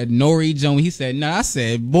that Nori Joe, he said, no, I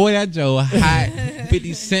said, boy, that Joe hot.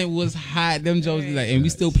 50 Cent was hot. Them Joes, like, and we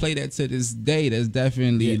still play that to this day. That's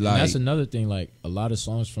definitely Yeah, and like. that's another thing. Like a lot of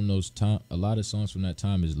songs from that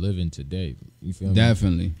time is living today. You feel me?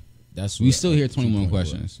 Definitely. That's We what, still like, hear 21 key point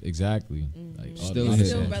questions. was. Exactly. Like all Still the here. songs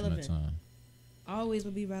Still from that relevant. time. Always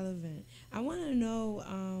will be relevant. I want to know,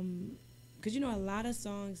 because a lot of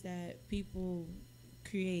songs that people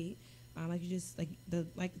create, like the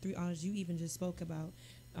 3 artists you even just spoke about.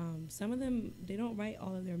 Some of them, they don't write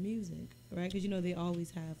all of their music, right? Because they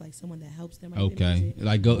always have like someone that helps them write their Okay, music.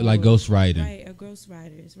 like ghostwriting. Right, or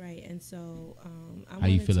ghostwriters, right? And so I How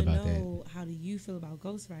you wanted feel to about know, how do you feel about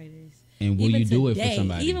ghostwriters? And will Even you do it today, for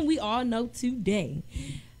somebody? Even we all know today,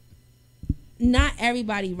 not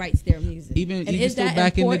everybody writes their music. Even is still that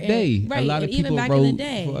back in the important? day, Right, a lot of and even people back in the wrote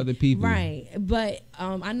day. for other people. Right, but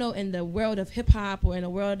I know in the world of hip hop or in the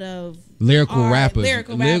world of Lyrical art, rappers.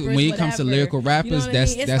 lyrical rappers, When it comes to whatever, lyrical rappers, you know what I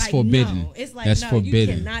that's mean? It's that's like, forbidden. No. It's like that's no,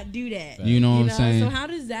 forbidden. you cannot do that. You know what I'm saying? So how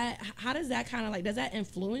does that kind of like, does that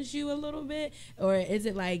influence you a little bit, or is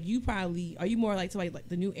it like are you more like to like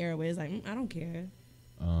the new era where it's like I don't care?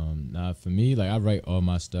 Nah, for me, like I write all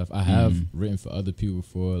my stuff. I have written for other people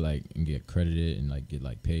before, like and get credited and like get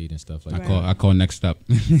like paid and stuff like that. I call next up.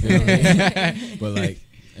 But like,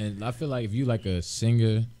 and I feel like if you like a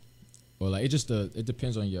singer, or like it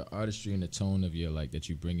depends on your artistry and the tone of your like that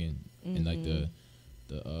you bring in, and like the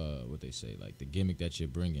what they say, like the gimmick that you're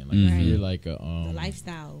bringing. Like if you're like a the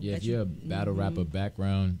lifestyle. yeah, if you're a battle rapper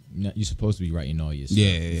background, you're supposed to be writing all your stuff.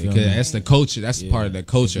 Yeah, you feel because me? that's the culture. That's Yeah. part of the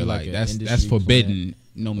culture. If you Like like an that's industry forbidden. plant.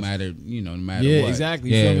 No matter no matter Yeah, what. exactly.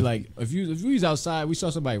 You Yeah. feel me? Like if we was outside, we saw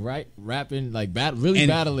somebody rapping, like really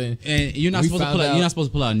battling, and you're not we supposed to found pull out. out You're not supposed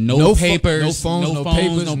to pull out no no pho- papers, no phones, no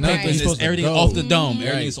papers, no nothing. papers. You're It's supposed to everything go. off the dome. Right.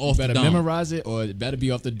 Everything's off You the better dome. memorize it, or it better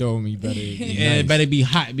be off the dome. You better be And nice. it better be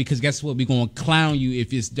hot because guess what? We're gonna clown you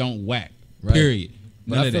if it's don't whack. Right. Period.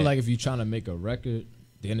 But None I of feel that. like if you're trying to make a record,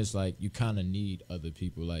 then it's like you kind of need other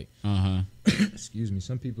people. Like, excuse me,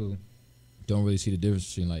 some people don't really see the difference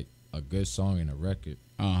between like a good song and a record.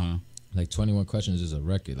 Like 21 Questions is a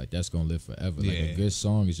record, like that's gonna live forever. Like Yeah. a good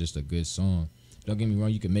song is just a good song. Don't get me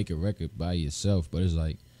wrong, you can make a record by yourself, but it's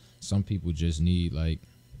like some people just need like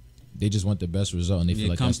they just want the best result and they feel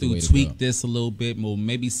like come that's the through, way to tweak go. this a little bit more.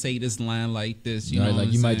 Maybe say this line like this. You Right, know, like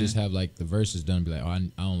what you I'm might saying? just have like the verses done, and be like, oh, I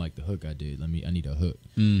don't like the hook I did. I need a hook.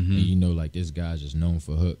 And you know, like this guy's just known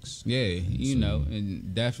for hooks. Yeah, you know,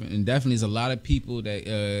 and definitely there's a lot of people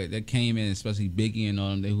that came in, especially Biggie and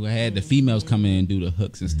all them, who had the females come in and do the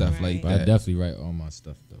hooks and stuff like But I that. definitely write all my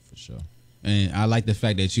stuff though for sure. And I like the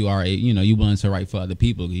fact that you are, you willing to write for other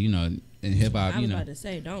people. You know, in hip hop, I was about to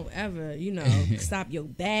say, don't ever, stop your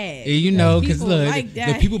bag. because People look, like the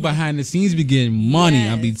that. people behind the scenes be getting money.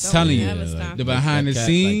 Yes, I be don't telling you, ever stop the it. behind the That cat,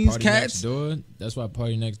 scenes like, Party Next cats. Door, that's why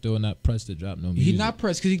Party Next Door not pressed to drop no music. He not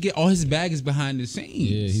pressed because he get all his bag is behind the scenes.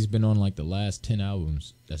 Yeah, he's been on like the last 10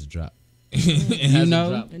 albums that's dropped. You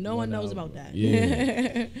know? And no one knows about that.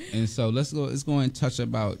 Yeah. And so let's go and touch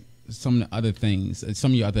about some of the other things,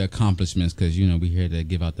 some of your other accomplishments, because we here to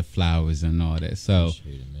give out the flowers and all that. So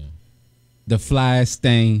Appreciate it, man. the flyest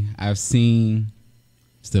thing I've seen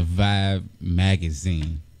is the Vibe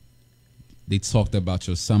magazine. They talked about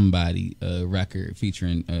your Somebody record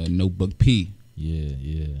featuring Notebook P.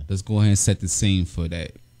 Yeah. Let's go ahead and set the scene for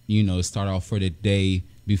that. Start off for the day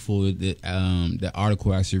before the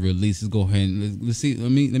article actually released. Let's go ahead and let's see.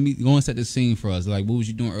 Let me go and set the scene for us. Like, what was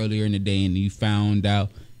you doing earlier in the day, and you found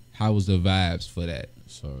out how was the vibes for that?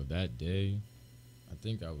 So that day, I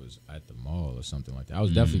think I was at the mall or something like that. I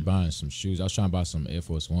was definitely buying some shoes. I was trying to buy some Air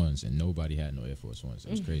Force Ones, and nobody had no Air Force Ones.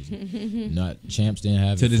 It was crazy. Not Champs didn't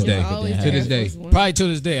have To it. this Foot day. Locker Always didn't To have this it. day. Probably to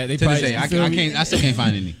this day. They To probably, this day, I you feel me? can't. I still can't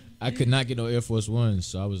find any. I could not get no Air Force Ones,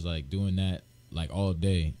 so I was like doing that like all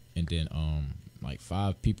day, and then like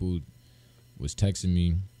 5 people was texting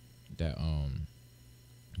me that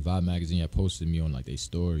Vibe magazine had posted me on like their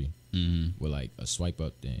story with like a swipe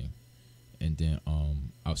up thing, and then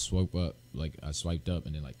I swiped up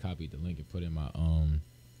and then like copied the link and put in my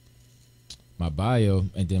my bio,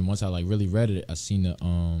 and then once I like really read it, I seen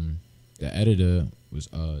the editor was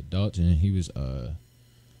Dalton. He was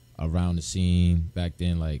around the scene back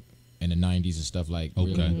then, like in the 90s and stuff like.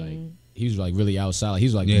 Okay. Really, like he was like really outside. Like, he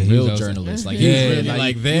was like Yeah, the he was real outside. journalist. Like he was really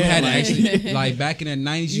like you there. had to like, actually like back in the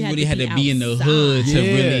 90s, you You had really to had be to be in the outside. hood to Yeah,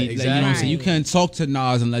 really, like, you know what I'm exactly. saying. You couldn't talk to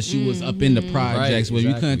Nas unless you was up in the projects. Right, Where you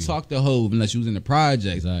exactly. couldn't talk to Hove unless you was in the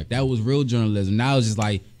projects. Exactly. That was real journalism. Now it's just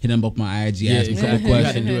like hit him up my IG, yeah, ask him a couple exactly. You had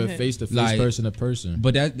to questions. do it face to face, Like, person to person.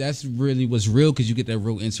 But that's really what's real because you get that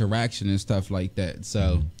real interaction and stuff like that.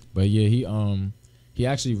 So, But yeah, he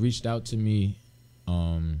actually reached out to me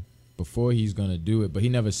before he's gonna do it, but he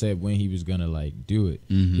never said when he was gonna like do it.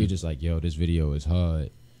 Mhm. He was just like, "Yo, this video is hard.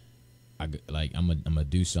 I'm gonna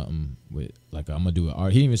do something with like I'm gonna do an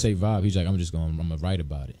art." He didn't even say vibe. He's like, I'm gonna write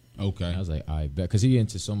about it. okay. And I was like, I bet, because he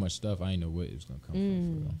into so much stuff. I didn't know where it was gonna come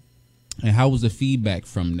from. For real. And how was the feedback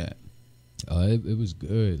from that? It was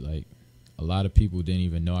good. Like a lot of people didn't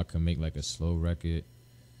even know I could make like a slow record.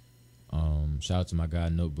 Shout out to my guy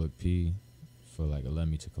Notebook P for like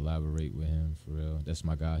allowing me to collaborate with him, for real. That's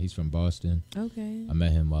my guy. He's from Boston. Okay. I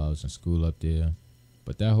met him while I was in school up there.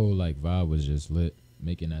 But that whole like vibe was just lit.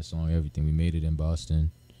 Making that song, everything. We made it in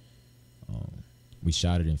Boston. We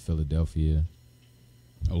shot it in Philadelphia.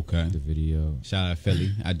 Okay. The video. Shout out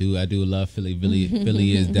Philly. I do love Philly.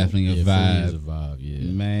 Philly is definitely a Yeah, vibe. Philly is a vibe,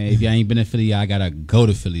 yeah. Man, if y'all ain't been to Philly, I gotta go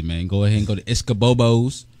to Philly, man. Go ahead and go to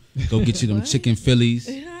Iskabobos. Go get you them chicken Phillies.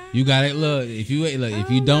 You got it. Look, if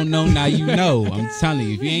you don't know, now you know. I'm telling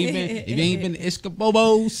you, if you ain't been to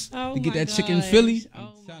Iskabobos Oh to get my that chicken gosh. Philly,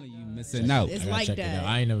 Oh I'm telling you, my you missing out. It's I gotta like check it that. out.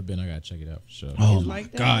 I ain't never been. I gotta check it out for sure. Oh It's my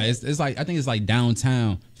like that. God, it's like I think it's like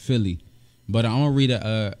downtown Philly. But I'm gonna read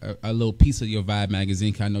a little piece of your Vibe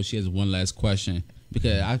magazine. 'Cause I know she has one last question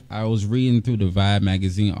because I was reading through the Vibe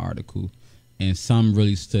magazine article. And some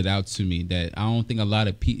really stood out to me that I don't think a lot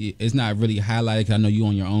of people, it's not really highlighted 'cause I know you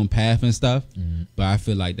on your own path and stuff, but I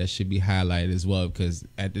feel like that should be highlighted as well because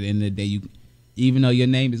at the end of the day, you, even though your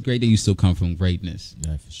name is great, then you still come from greatness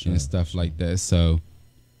Yeah, for sure. and stuff like that. So,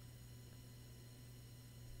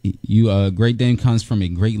 Great Dame comes from a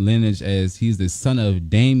great lineage as he's the son of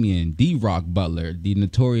Damian D-Rock Butler, the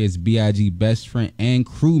notorious B.I.G. best friend and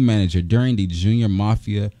crew manager during the Junior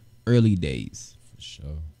Mafia early days. For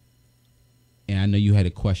sure. And I know you had a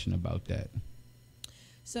question about that.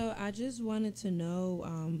 So I just wanted to know,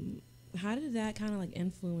 how did that kind of like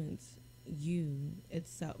influence you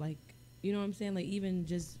itself? Like, you know what I'm saying? Like even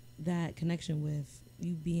just that connection with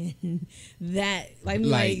you being that, like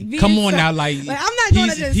being come on so, now, like I'm not going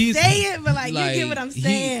to just he's- say it, but like, like, you get what I'm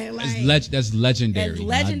saying. that's legendary. It's I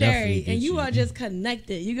legendary, definitely and get you you. are just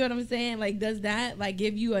connected. You get what I'm saying? Like, does that like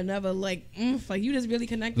give you another like, like you just really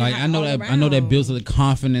connected? Like I know that builds the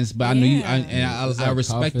confidence, but I know you, Yeah. It's I like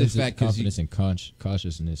respect the confidence- fact because confidence and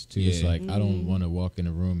cautiousness too. It's Yeah. like I don't want to walk in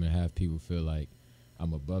a room and have people feel like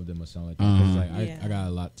I'm above them or something like that. 'Cause, like Yeah. I got a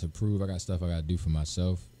lot to prove. I got stuff I got to do for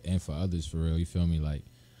myself and for others, for real. You feel me? Like,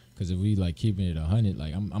 because if we like keeping it 100,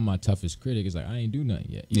 like I'm my toughest critic. It's like I ain't do nothing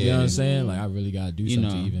yet. You know what I'm saying? Like I really gotta do something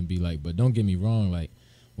to even be like. But don't get me wrong. Like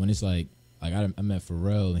when it's like I met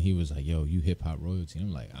Pharrell and he was like, "Yo, you hip hop royalty."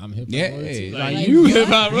 I'm like, I'm hip hop Yeah, royalty. like, Like you hip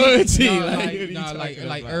hop royalty. No, Like, like, what you nah, talking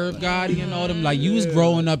like about? Irv Gotti and all them. Like you was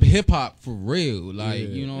growing up hip hop for real. Like Yeah.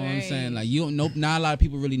 you know what I'm Right. saying. Like you don't know. Not a lot of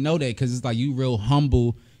people really know that because it's like you real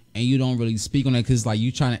humble and you don't really speak on that because like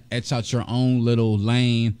you trying to etch out your own little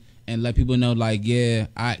lane and let people know like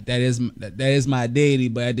that is my deity.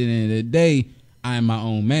 But at the end of the day, I am my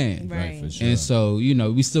own man. Right. For sure. And so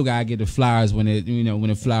we still gotta get the flowers when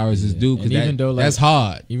the flowers is due And because even though, like, that's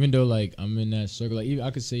hard. Even though like I'm in that circle, like even,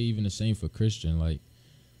 I could say even the same for Christian. Like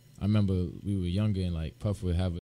I remember we were younger and like Puff would have